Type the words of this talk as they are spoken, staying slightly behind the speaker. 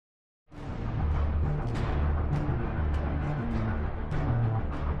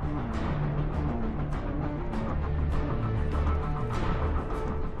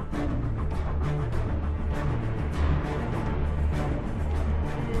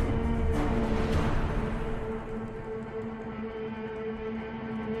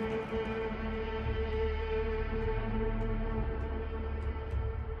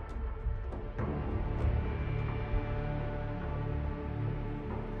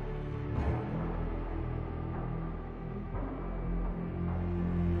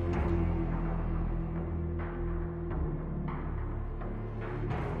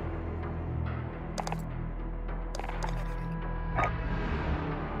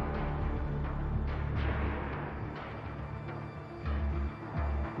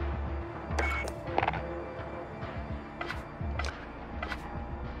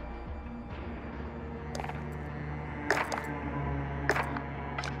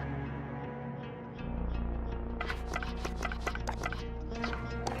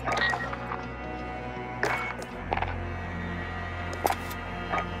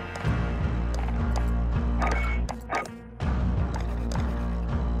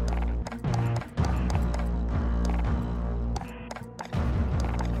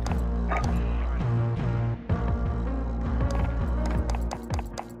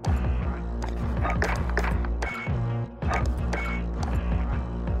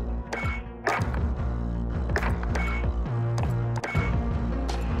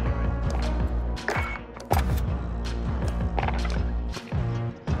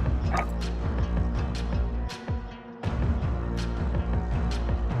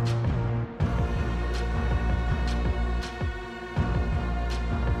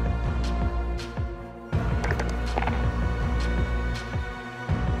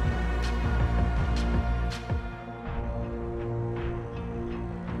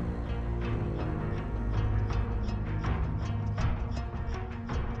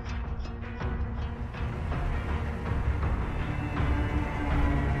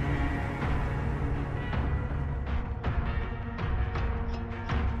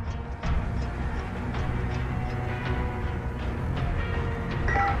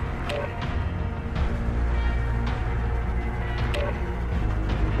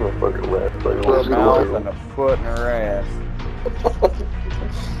mouth and a foot in her ass.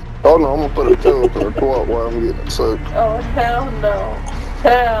 Oh no, I'm gonna put a toe up in her twat while I'm getting it soaked. Oh, hell no.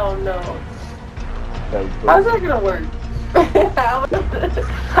 Hell no. How's that gonna work?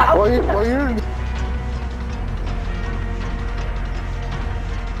 Well, you're...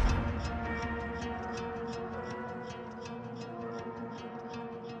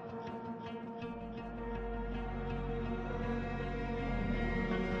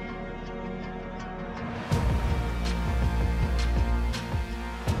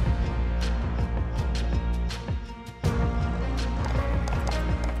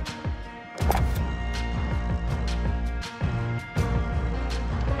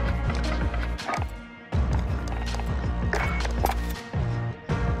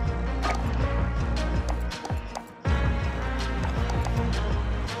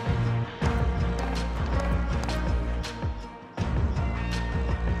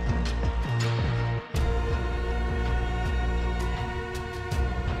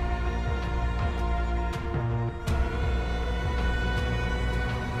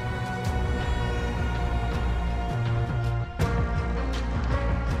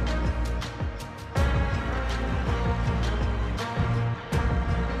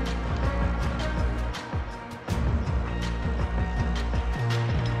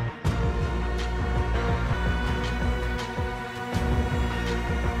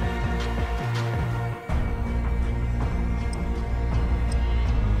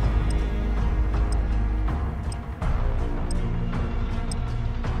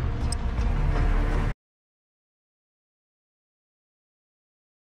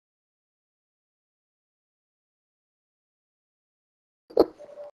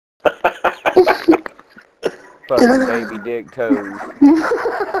 Fucking baby dick toes.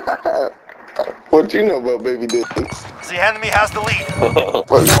 What you know about baby dicks? The enemy has the lead. All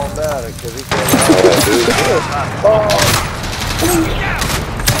about it, cause he said,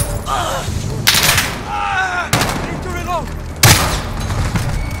 Need to reload.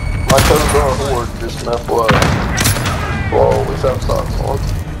 My toes are hard, just enough blood. Well, always have socks on.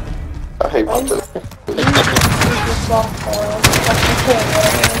 I hate my toes.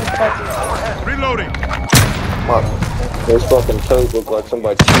 Reloading. Those fucking toes look like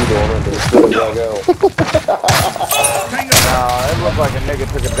somebody chewed on them, but it's still dug out. nah, it looked like a nigga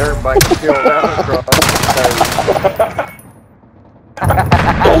took a dirt bike and killed out across his toes.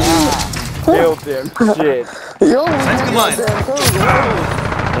 Killed him. Shit. Yo, Come on.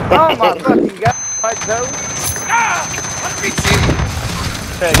 Oh my fucking god, my toes.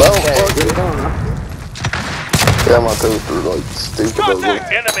 Yeah, my toes are like stupid ugly.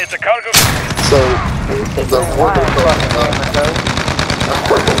 Enemy at the cargo. So, the one they're talking about,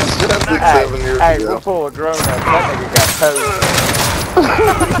 that's like 7 years Hey, ago. we're full of grown-ups. That nigga got toes.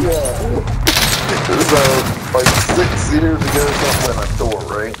 So, like 6 years ago, something in a store,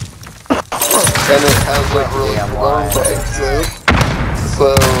 right? And it has like really long legs,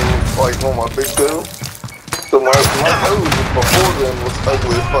 so like on my big toe. So my nose before then was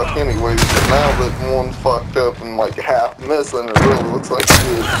ugly as fuck anyways, but now that one's fucked up and like half missing, it really looks like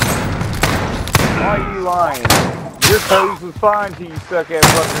shit. Why are you lying? Your toes was fine till you stuck that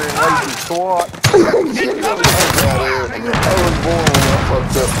fucker in lazy squat. I was born with a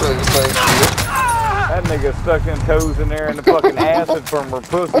fucked up thing, thank you. That nigga stuck them toes in there and the fucking acid from her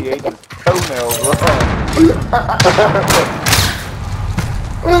pussy ate his toenails.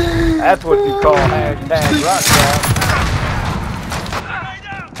 That's what you call hashtag rock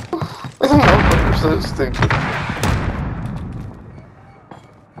This motherfucker's so stupid.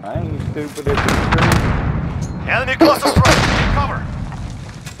 I ain't stupid if it's true. Enemy close to front. Cover.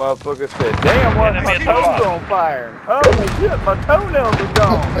 Motherfucker said, damn, why my toes on fire? Oh shit, my toenails are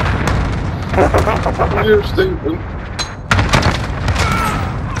gone. You're stupid.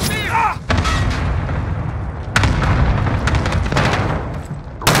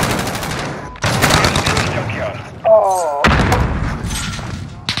 Oh.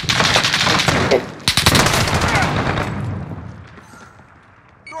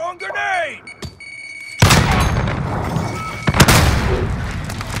 Throwing grenade.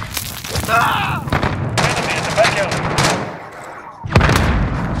 Enemy at the back alley.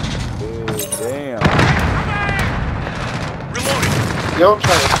 Dude, damn. Reloading. Y'all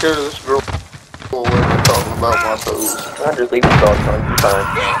trying to scare this girl away from talking about my toes. I just leave the dogs on, you're fine.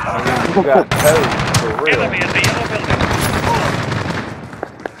 I mean, you got toes, for real. Enemy at the yellow building.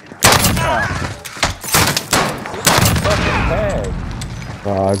 Fucking tag.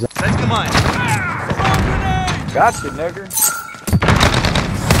 Send command. Gotcha, nigger.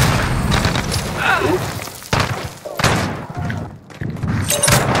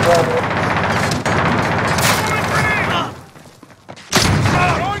 Throwing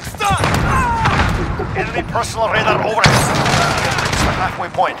stun! Enemy personal radar overhead. Halfway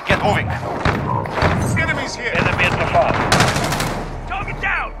point. Get moving. Enemies here. Enemy at the farm. Target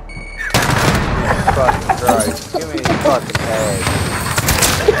down. Fucking Christ. Give me a fucking tag.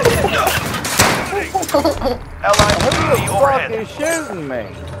 Allied Who the UAV fuck overhead. is shooting me?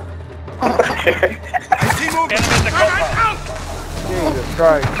 Team moving. Enemy at the compound. Jesus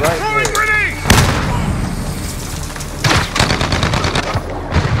Christ, right here. Grenade!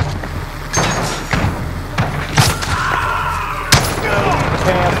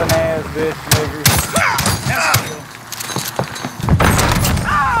 Camping ass bitch nigger.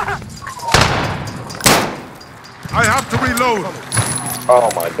 I have to reload. Oh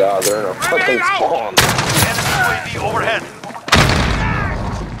my god, they're in a fucking spawn. Enemy UAV overhead.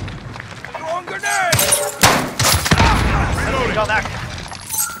 Throwing grenade! Reloading. Gun active.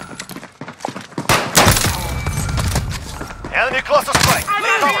 Enemy cluster strike.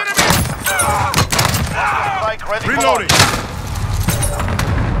 Cover. Cluster strike ready. Reloading.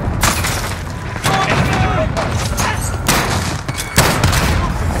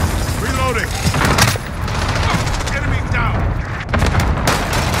 Reloading. Enemy down.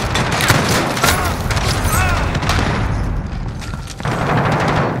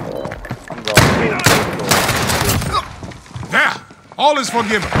 I'm going to There! All is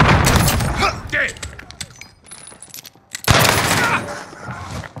forgiven. Dead.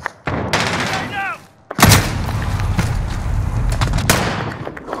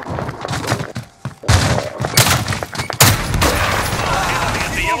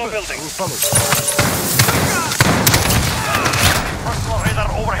 The yellow building. Personal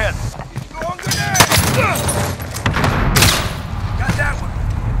radar overhead. Got that one.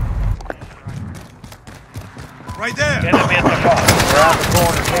 Right there. Enemy at the farm. around the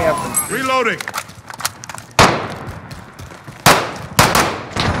corner camping. Reloading.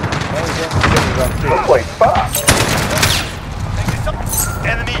 Wait, fuck.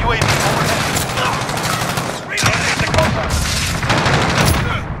 Enemy UAV overhead. Reloading the compound.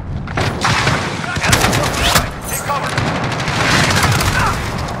 Take cover.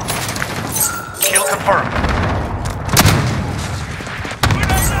 Kill confirmed.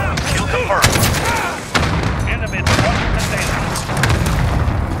 Kill confirmed. Enemy at the container.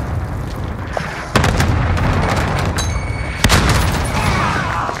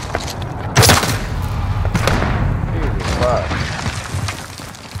 Jesus Christ.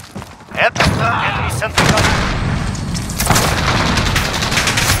 Enemy sentry gun.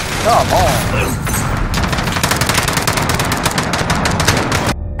 Come on.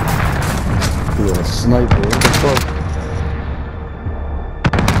 You're a sniper, what the fuck?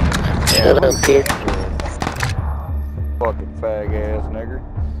 Shut up, kid. Fucking fag ass nigger.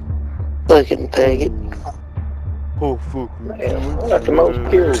 Fucking faggot. Oh, fucking. Man, I got the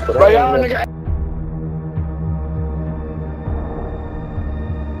most kills, but I ain't